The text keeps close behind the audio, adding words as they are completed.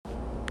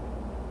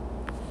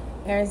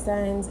Air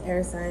signs,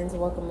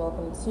 welcome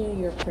to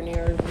your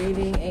Preneur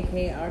reading,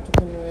 aka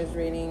Entrepreneurs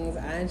Readings.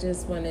 I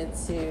just wanted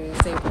to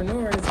say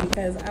Preneurs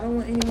because I don't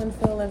want anyone to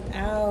feel left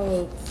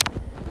out.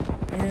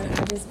 And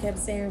I just kept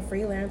saying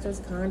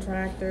freelancers,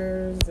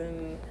 contractors,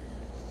 and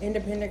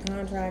independent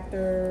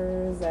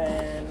contractors,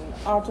 and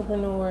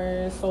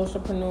entrepreneurs,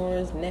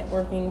 socialpreneurs,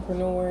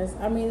 networkingpreneurs.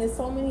 I mean, there's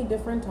so many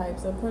different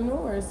types of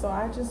preneurs. So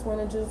I just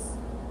want to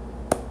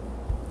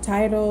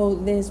title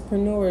this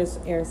Preneurs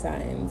Air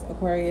Signs: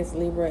 Aquarius,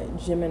 Libra,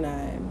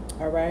 Gemini.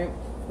 All right,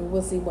 we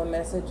will see what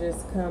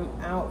messages come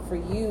out for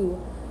you,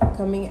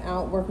 coming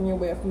out, working your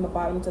way from the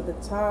bottom to the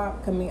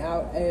top, coming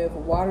out of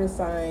water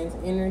signs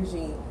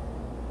energy.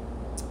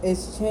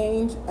 It's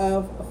change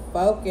of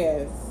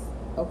focus.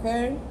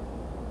 Okay,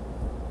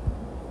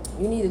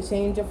 you need to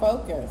change your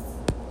focus.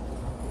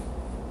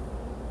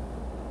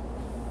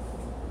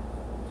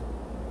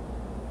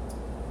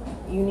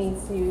 You need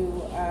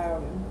to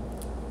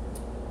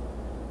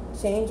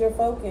change your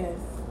focus.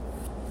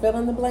 Fill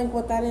in the blank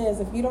what that is.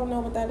 If you don't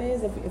know what that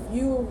is, if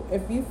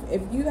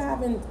you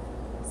haven't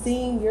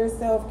seen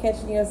yourself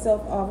catching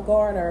yourself off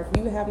guard, or if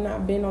you have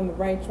not been on the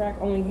right track,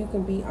 only you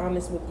can be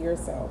honest with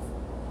yourself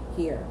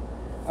here.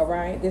 All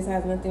right? This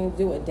has nothing to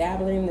do with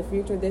dabbling in the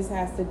future. This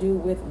has to do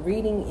with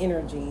reading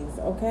energies,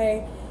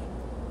 okay?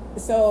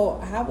 So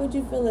how would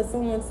you feel if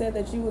someone said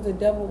that you was a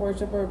devil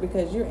worshiper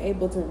because you're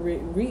able to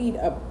read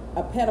a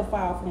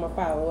pedophile from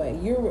afar away?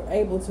 You're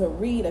able to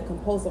read a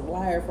compulsive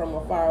liar from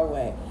afar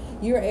away.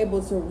 You're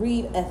able to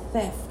read a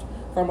theft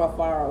from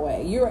afar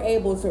away. You're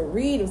able to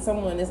read if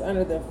someone is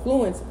under the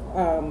influence.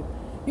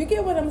 You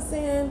get what I'm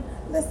saying?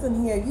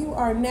 Listen here, you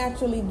are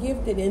naturally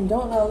gifted, and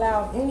don't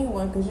allow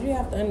anyone, because you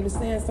have to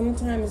understand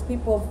sometimes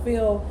people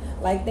feel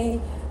like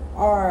they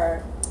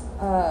are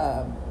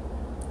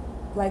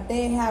like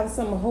they have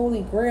some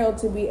holy grail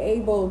to be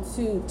able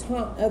to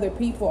taunt other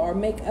people or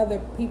make other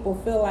people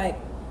feel like,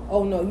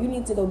 oh no, you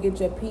need to go get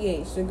your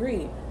PhD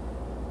degree.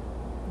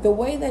 The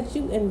way that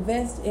you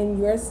invest in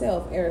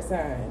yourself, air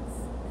signs,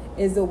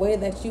 is the way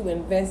that you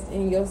invest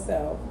in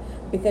yourself,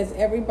 because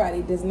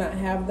everybody does not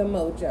have the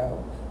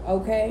mojo.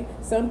 Okay?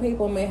 Some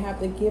people may have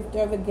the gift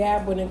or the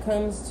gab when it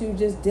comes to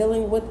just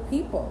dealing with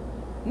people.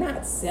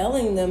 Not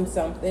selling them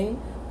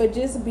something, but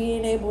just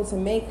being able to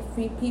make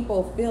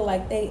people feel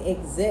like they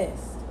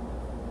exist.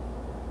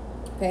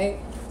 Okay?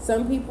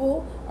 Some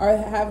people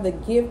have the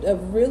gift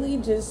of really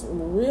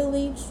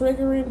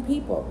triggering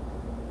people.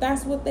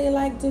 That's what they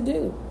like to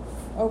do.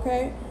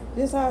 Okay?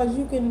 Just how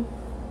you can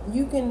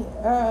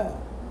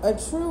a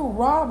true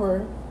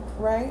robber,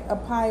 right? A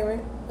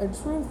pirate, a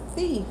true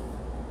thief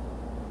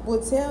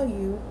will tell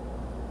you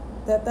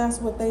that that's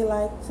what they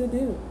like to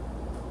do.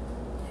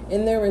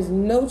 And there is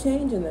no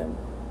change in them.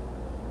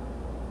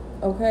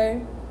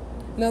 Okay?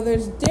 Now,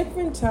 there's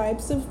different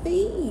types of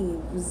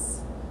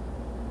thieves.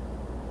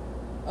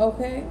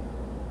 Okay?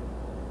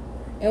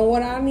 And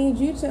what I need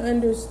you to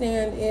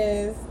understand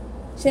is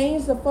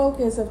change the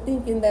focus of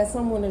thinking that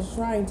someone is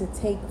trying to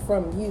take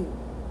from you.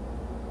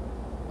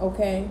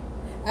 Okay?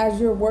 As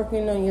you're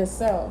working on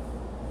yourself.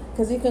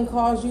 Because it can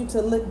cause you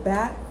to look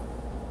back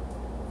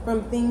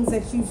from things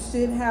that you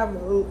should have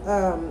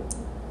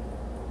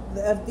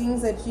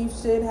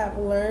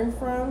learned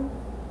from.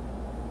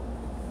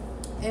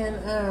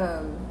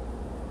 And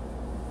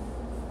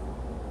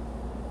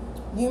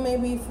you may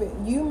be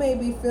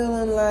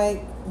feeling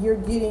like you're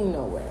getting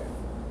nowhere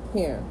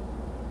here.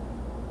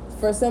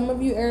 For some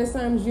of you air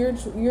signs,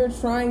 you're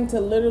trying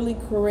to literally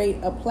create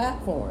a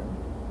platform.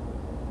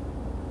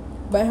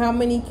 But how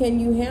many can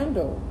you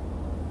handle?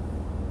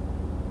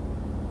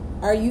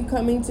 Are you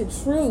coming to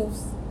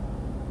truths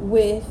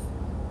with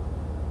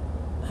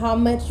how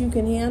much you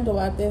can handle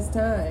at this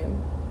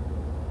time?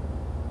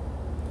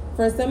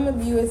 For some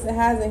of you, it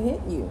hasn't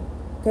hit you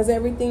because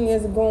everything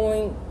is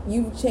going,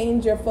 you've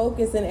changed your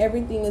focus and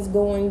everything is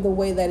going the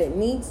way that it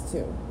needs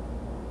to.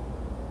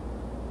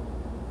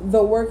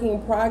 The work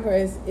in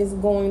progress is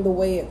going the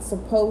way it's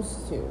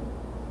supposed to.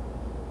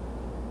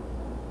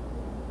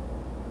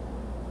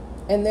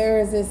 And there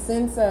is this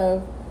sense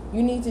of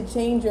you need to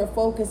change your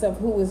focus of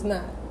who is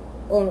not,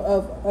 or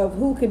of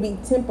who could be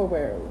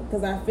temporary.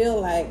 Because I feel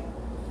like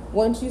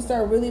once you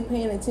start really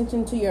paying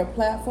attention to your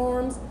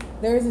platforms,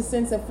 there is a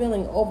sense of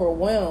feeling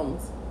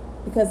overwhelmed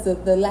because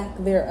of the lack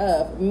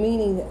thereof,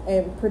 meaning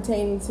and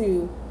pertaining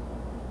to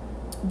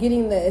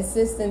getting the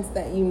assistance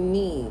that you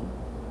need.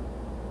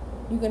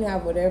 You can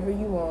have whatever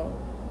you want,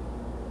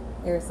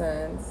 air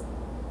signs.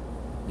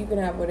 You can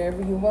have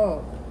whatever you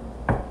want.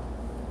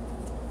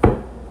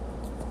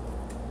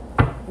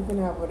 You can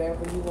have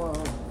whatever you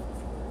want.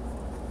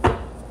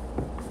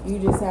 You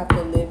just have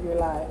to live your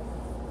life.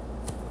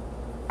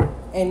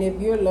 And if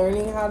you're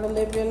learning how to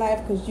live your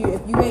life, because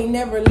if you ain't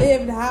never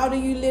lived, how do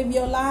you live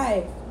your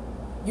life?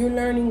 You're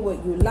learning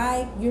what you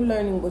like. You're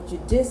learning what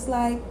you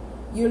dislike.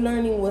 You're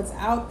learning what's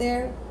out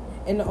there.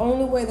 And the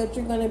only way that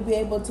you're going to be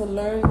able to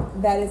learn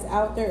that is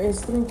out there is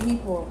through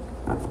people.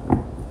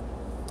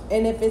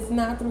 And if it's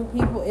not through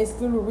people, it's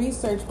through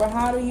research. But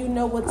how do you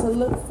know what to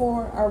look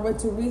for or what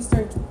to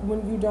research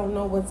when you don't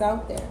know what's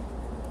out there?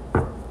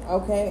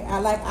 Okay,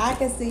 I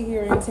can sit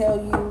here and tell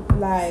you,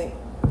 like,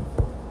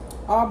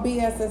 all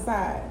BS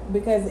aside,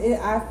 because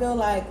I feel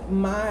like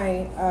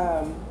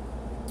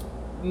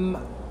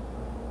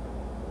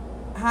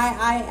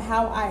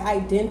how I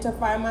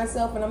identify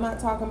myself, and I'm not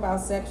talking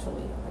about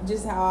sexually,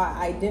 just how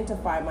I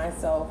identify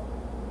myself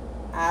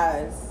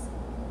as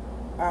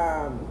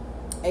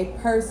a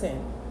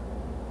person.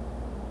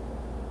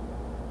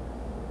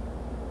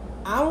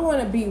 I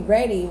want to be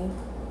ready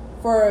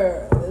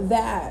for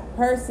that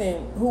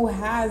person who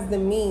has the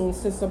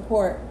means to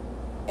support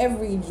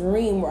every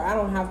dream, where I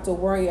don't have to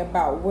worry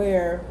about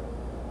where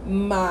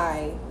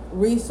my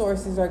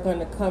resources are going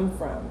to come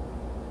from.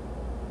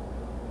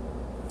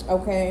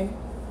 Okay?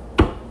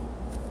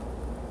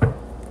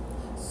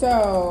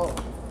 So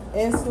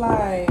it's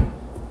like,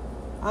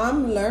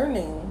 I'm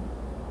learning.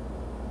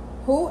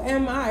 Who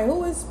am I?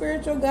 Who is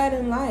spiritual God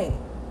and light?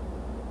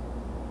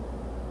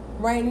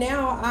 Right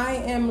now, I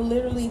am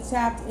literally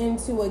tapped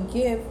into a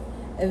gift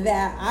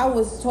that I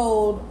was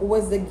told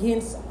was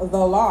against the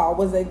law,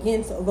 was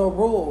against the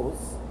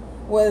rules,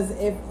 was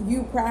if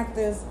you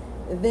practice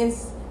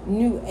this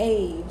new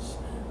age,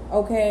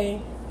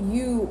 okay,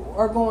 you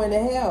are going to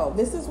hell.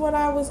 This is what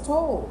I was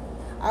told.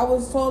 I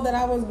was told that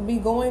I would be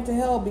going to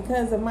hell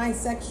because of my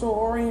sexual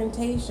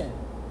orientation.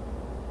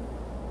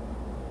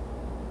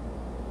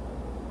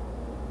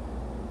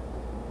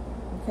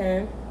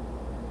 Okay?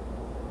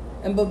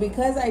 But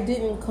because I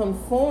didn't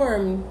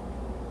conform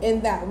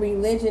in that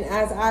religion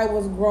as I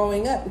was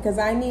growing up, because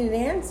I needed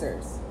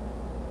answers.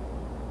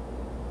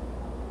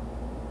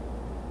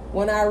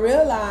 When I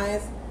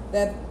realized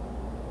that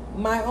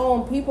my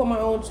own people, my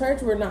own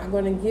church were not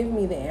going to give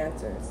me the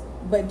answers,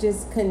 but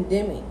just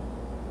condemning.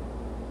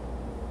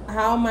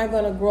 How am I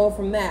going to grow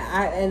from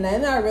that? And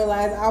then I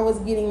realized I was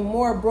getting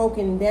more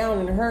broken down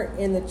and hurt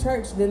in the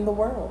church than the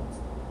world.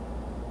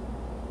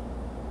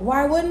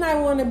 Why wouldn't I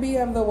want to be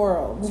of the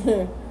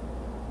world?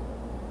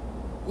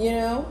 You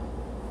know?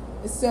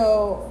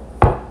 So,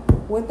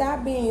 with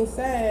that being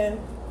said,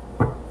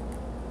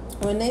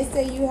 when they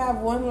say you have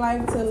one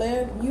life to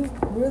live, you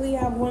really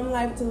have one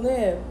life to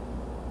live.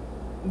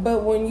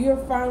 But when you're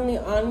finally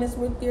honest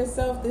with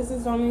yourself, this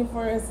is only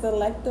for a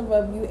selective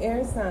of you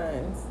air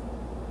signs.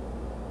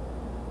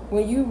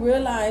 When you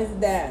realize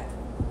that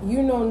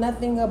you know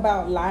nothing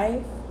about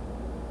life,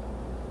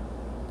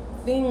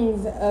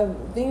 things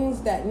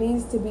that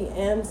needs to be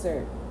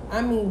answered.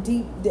 I mean,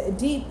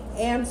 deep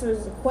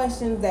answers,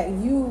 questions that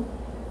you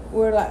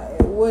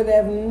would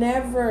have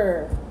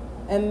never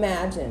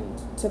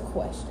imagined to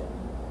question.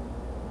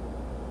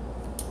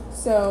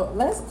 So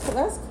let's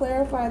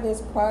clarify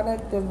this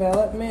product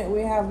development.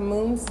 We have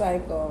moon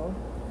cycle.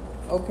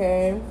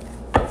 Okay,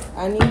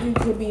 I need you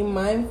to be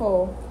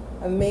mindful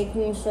of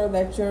making sure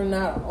that you're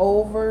not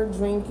over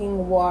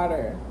drinking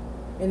water.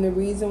 And the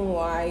reason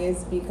why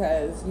is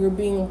because you're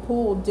being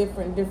pulled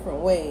different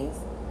ways.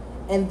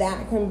 And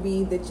that can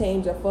be the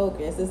change of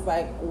focus. It's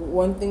like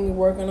one thing you're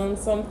working on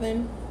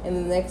something, and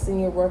the next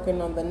thing you're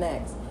working on the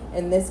next.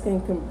 And this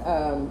can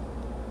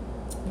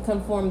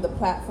conform the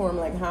platform.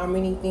 Like, how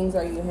many things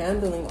are you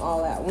handling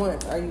all at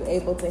once? Are you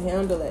able to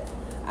handle it?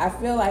 I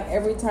feel like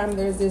every time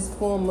there's this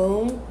full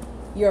moon,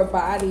 your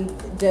body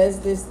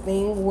does this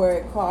thing where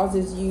it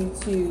causes you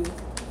to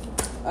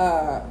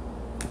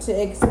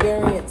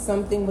experience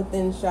something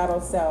within shadow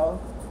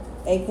self,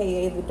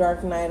 aka the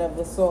dark night of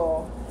the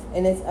soul.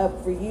 And it's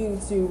up for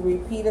you to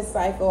repeat a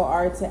cycle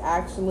or to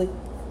actually,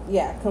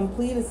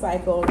 complete a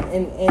cycle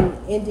and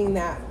ending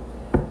that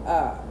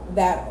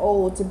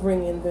old to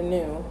bring in the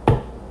new.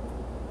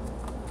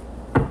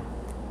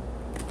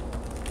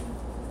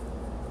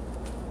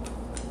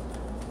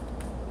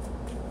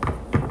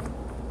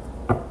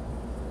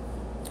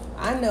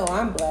 I know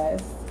I'm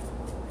blessed.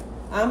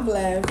 I'm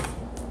blessed.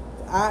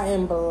 I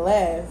am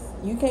blessed.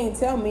 You can't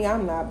tell me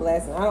I'm not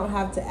blessed, and I don't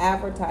have to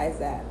advertise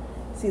that.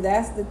 See,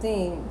 that's the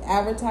thing.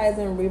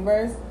 Advertising in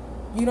reverse,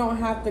 you don't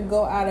have to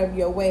go out of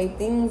your way.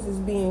 Things is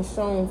being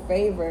shown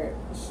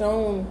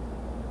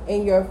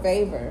in your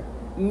favor.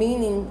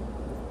 Meaning,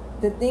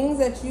 the things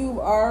that you've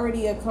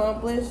already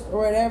accomplished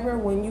or whatever,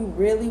 when you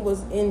really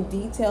was in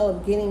detail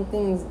of getting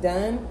things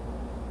done,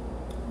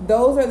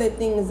 those are the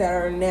things that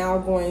are now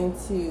going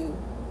to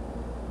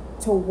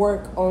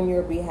work on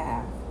your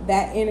behalf.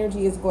 That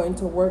energy is going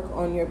to work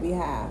on your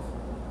behalf.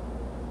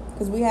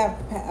 Because we have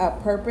a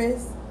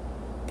purpose.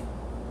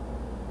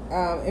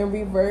 In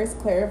reverse,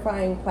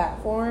 clarifying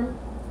platform,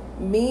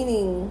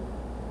 meaning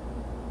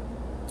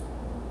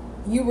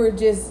there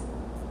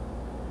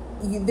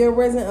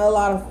wasn't a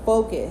lot of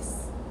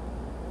focus.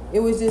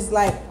 It was just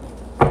like,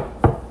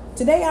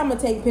 today I'm going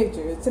to take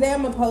pictures. Today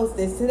I'm going to post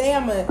this. Today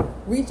I'm going to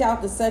reach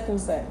out to such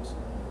and such.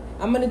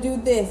 I'm going to do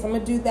this. I'm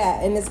going to do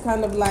that. And it's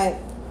kind of like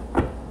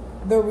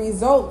the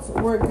results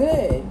were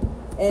good.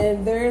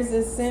 And there's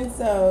a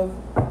sense of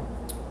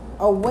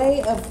a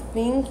way of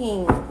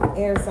thinking,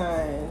 air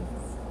signs,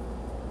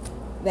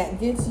 that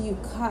gets you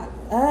caught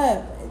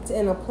up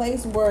in a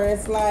place where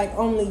it's like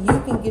only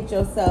you can get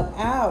yourself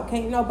out.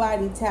 Can't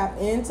nobody tap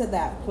into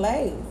that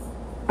place.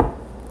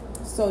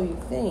 So you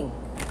think.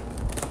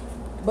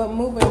 But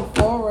moving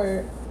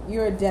forward,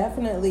 you're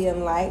definitely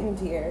enlightened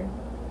here.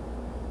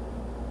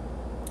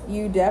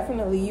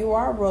 You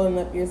are rolling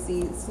up your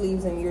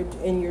sleeves and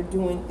you're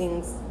doing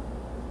things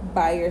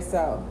by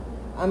yourself.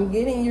 I'm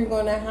getting you're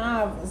going to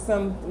have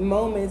some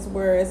moments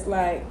where it's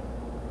like,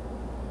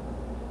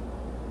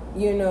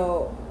 you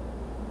know,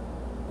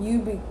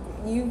 you're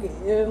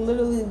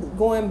literally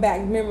going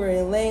back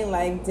memory lane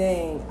like,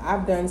 dang,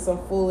 I've done some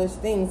foolish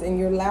things, and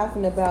you're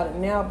laughing about it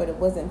now, but it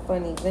wasn't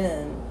funny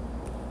then.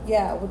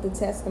 Yeah, with the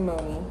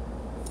testimony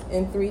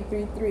in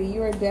 333,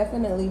 you are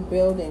definitely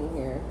building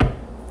here.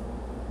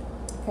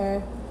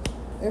 Okay,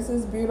 this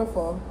is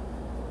beautiful,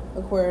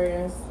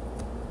 Aquarius.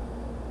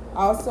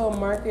 Also,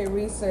 market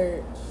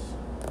research.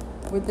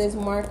 With this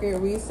market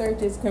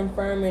research, is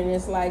confirming.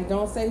 It's like,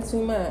 don't say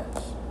too much.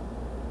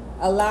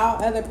 Allow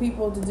other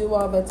people to do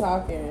all the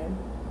talking.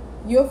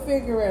 You'll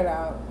figure it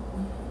out.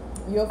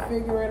 You'll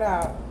figure it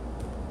out.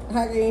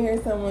 I can hear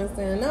someone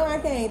saying, no, I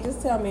can't.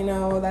 Just tell me,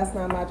 no, that's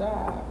not my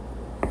job.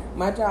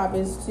 My job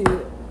is to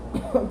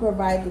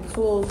provide the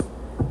tools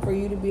for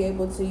you to be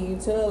able to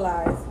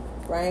utilize,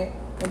 right?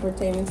 And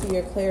pertaining to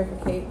your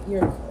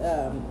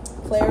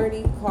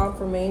clarity,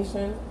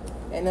 confirmation,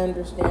 and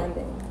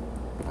understanding.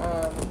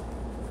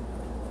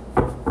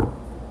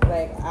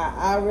 Like,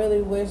 I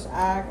really wish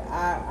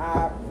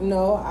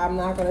no, I'm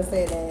not going to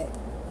say that.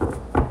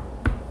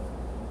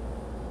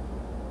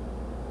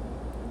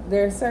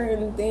 There are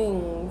certain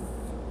things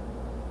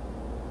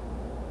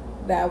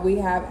that we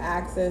have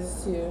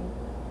access to.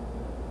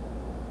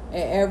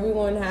 And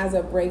everyone has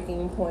a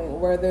breaking point,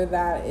 whether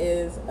that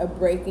is a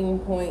breaking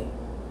point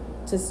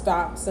to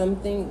stop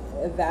something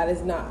that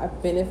is not a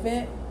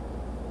benefit,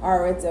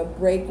 or it's a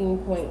breaking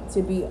point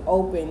to be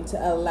open to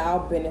allow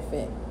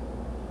benefit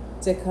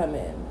to come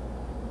in.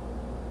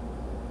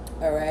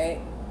 All right?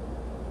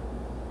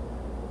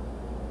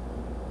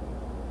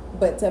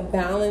 But to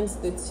balance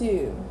the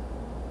two,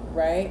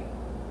 right?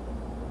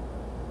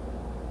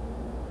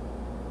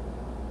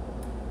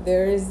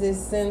 There is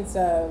this sense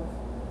of,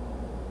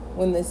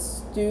 when the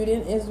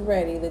student is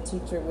ready, the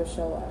teacher will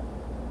show up.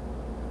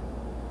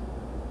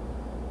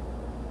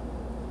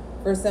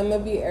 For some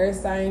of you air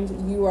signs,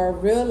 you are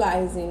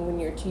realizing when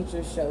your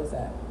teacher shows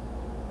up.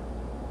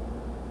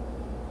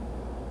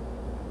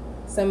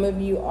 Some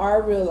of you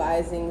are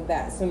realizing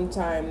that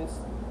sometimes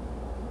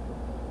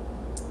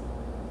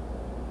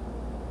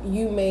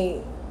you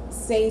may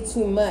say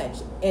too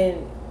much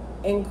and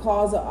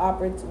cause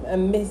a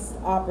missed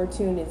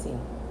opportunity.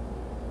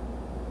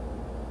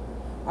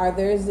 Or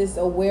there's this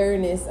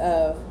awareness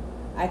of,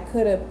 I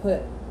could have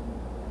put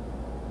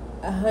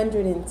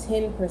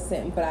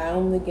 110%, but I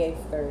only gave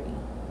 30.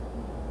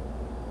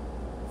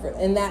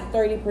 And that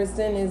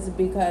 30% is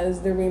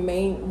because the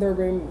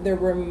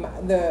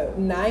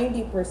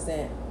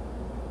 90%.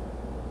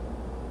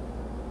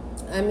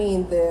 I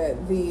mean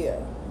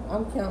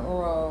I'm counting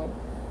wrong.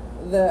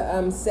 The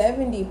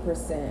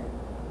 70%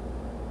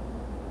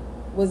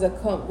 was a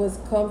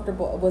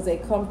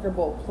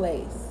comfortable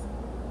place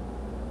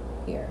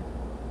here.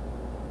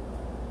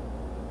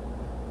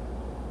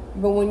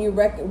 But when you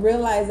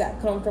realize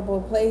that comfortable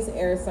place,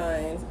 air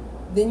signs,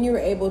 then you're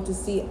able to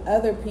see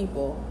other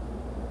people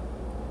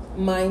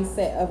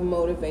mindset of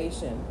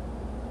motivation.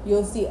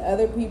 You'll see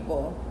other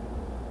people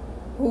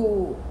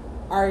who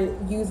are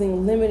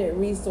using limited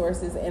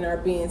resources and are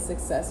being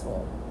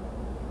successful.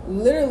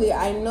 Literally,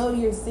 I know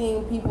you're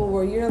seeing people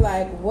where you're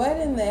like, what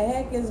in the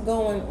heck is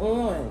going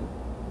on?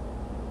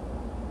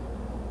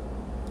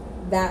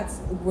 That's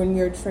when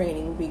your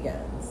training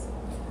begins.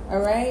 All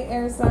right,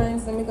 air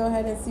signs, let me go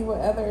ahead and see what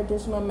other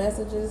additional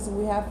messages.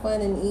 We have fun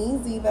and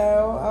easy,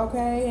 though,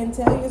 okay? And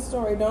tell your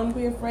story. Don't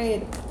be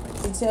afraid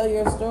to tell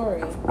your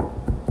story,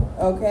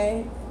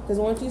 okay? Because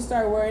once you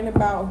start worrying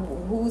about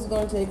who's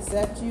going to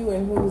accept you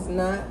and who's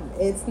not,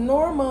 it's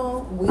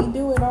normal. We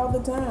do it all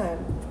the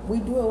time. We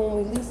do it when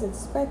we least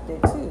expect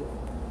it, too.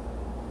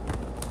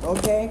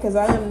 Okay? Because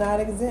I am not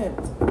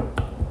exempt.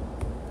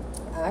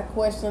 I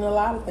question a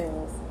lot of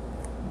things.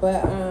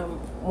 But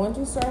once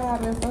you start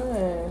having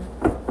fun,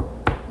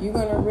 you're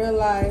going to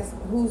realize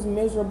who's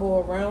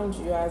miserable around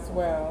you as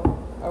well,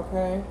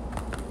 okay?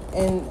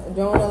 And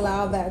don't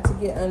allow that to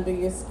get under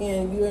your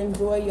skin. You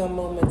enjoy your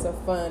moments of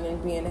fun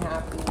and being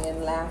happy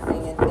and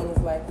laughing and things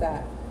like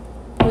that.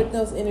 Put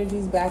those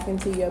energies back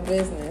into your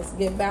business.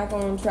 Get back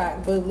on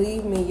track.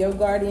 Believe me, your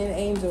guardian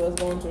angel is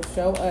going to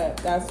show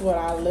up. That's what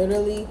I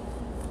literally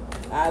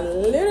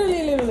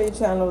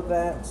channeled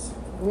that.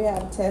 We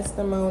have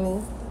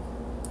testimony.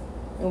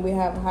 And we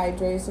have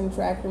hydration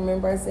track.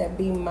 Remember I said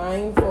be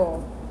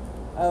mindful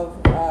of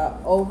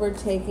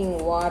overtaking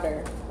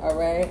water, all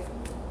right?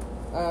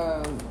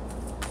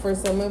 For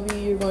some of you,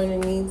 you're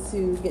going to need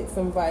to get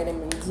some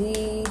vitamin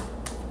D,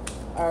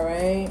 all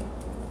right?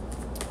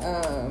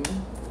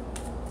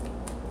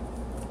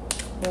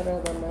 What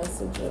other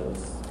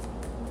messages?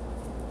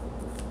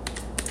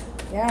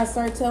 Yeah,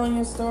 start telling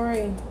your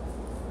story,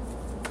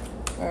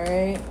 all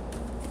right?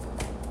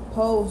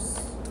 Post,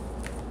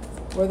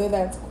 whether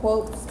that's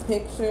quotes,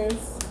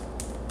 pictures,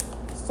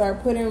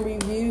 start putting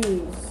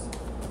reviews.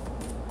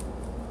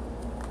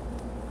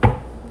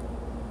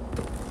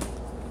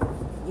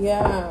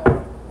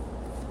 Yeah.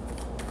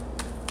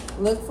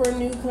 Look for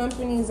new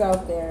companies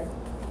out there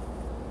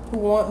who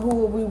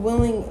will be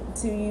willing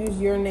to use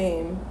your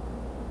name.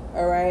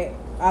 All right.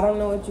 I don't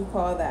know what you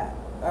call that.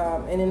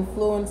 An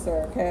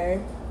influencer.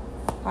 Okay.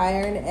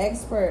 Hire an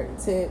expert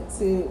to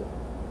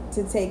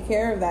take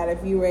care of that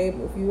if you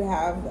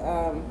have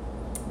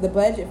the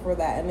budget for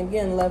that. And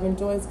again, Love and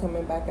Joy is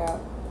coming back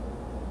out.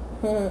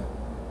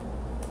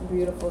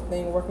 Beautiful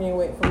thing. Working your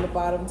way from the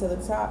bottom to the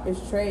top is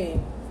trade.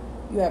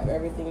 You have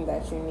everything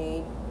that you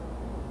need.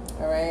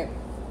 All right.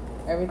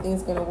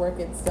 Everything's going to work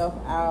itself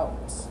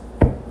out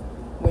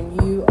when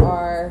you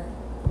are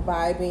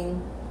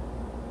vibing.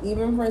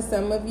 Even for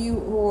some of you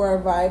who are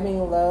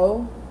vibing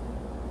low,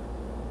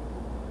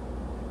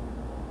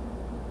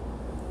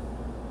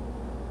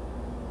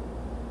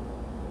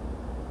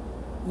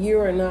 you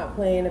are not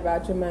playing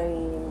about your money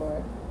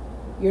anymore.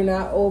 You're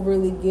not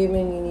overly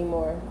giving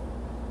anymore.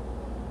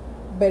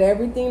 But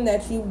everything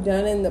that you've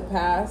done in the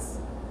past,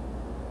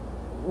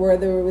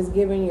 whether it was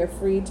giving your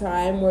free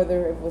time,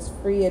 whether it was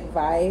free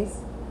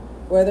advice,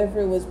 whether if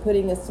it was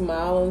putting a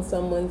smile on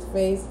someone's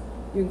face,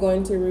 you're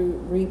going to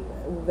reap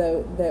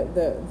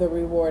the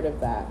reward of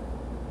that.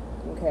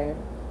 Okay?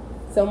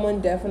 Someone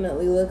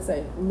definitely looks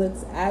at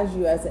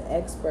you as an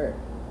expert.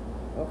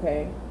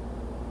 Okay?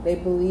 They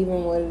believe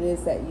in what it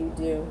is that you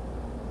do.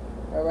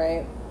 All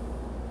right?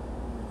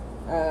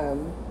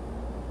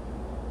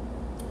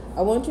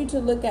 I want you to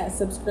look at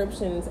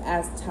subscriptions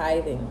as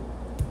tithing.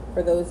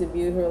 For those of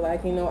you who are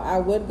like, I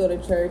would go to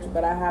church,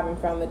 but I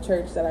haven't found the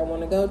church that I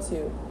want to go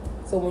to.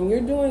 So when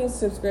you're doing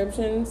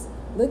subscriptions,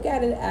 look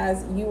at it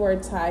as you are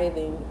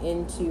tithing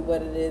into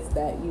what it is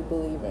that you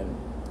believe in.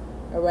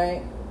 All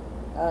right?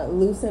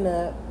 Loosen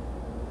up,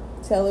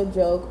 tell a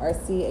joke, or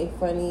see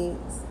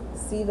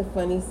the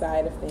funny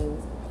side of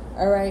things.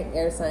 All right,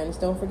 air signs,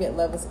 don't forget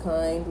love is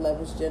kind, love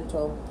is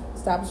gentle.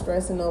 Stop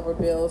stressing over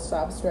bills.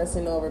 Stop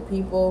stressing over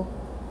people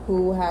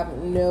who have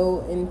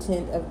no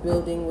intent of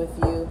building with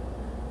you.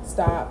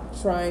 Stop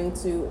trying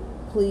to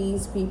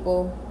please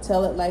people.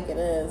 Tell it like it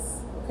is,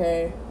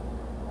 okay?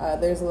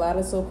 There's a lot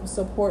of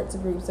support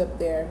groups up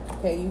there,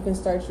 okay? You can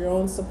start your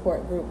own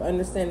support group.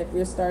 Understand, if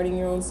you're starting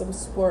your own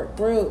support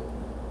group,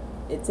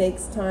 it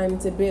takes time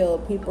to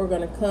build. People are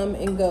going to come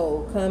and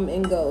go.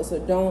 So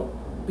don't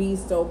be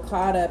so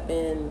caught up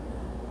in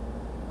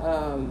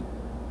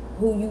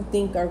who you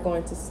think are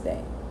going to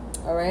stay,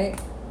 all right?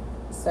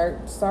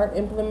 Start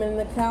implementing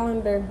the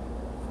calendar.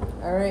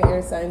 All right,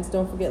 air signs,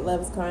 don't forget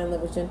love is kind,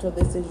 love is gentle.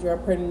 This is your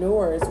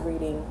Preneur's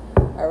reading.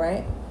 All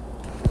right.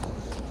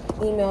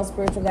 Email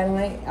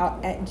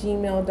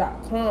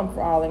spiritualguidinglight@gmail.com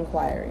for all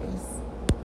inquiries.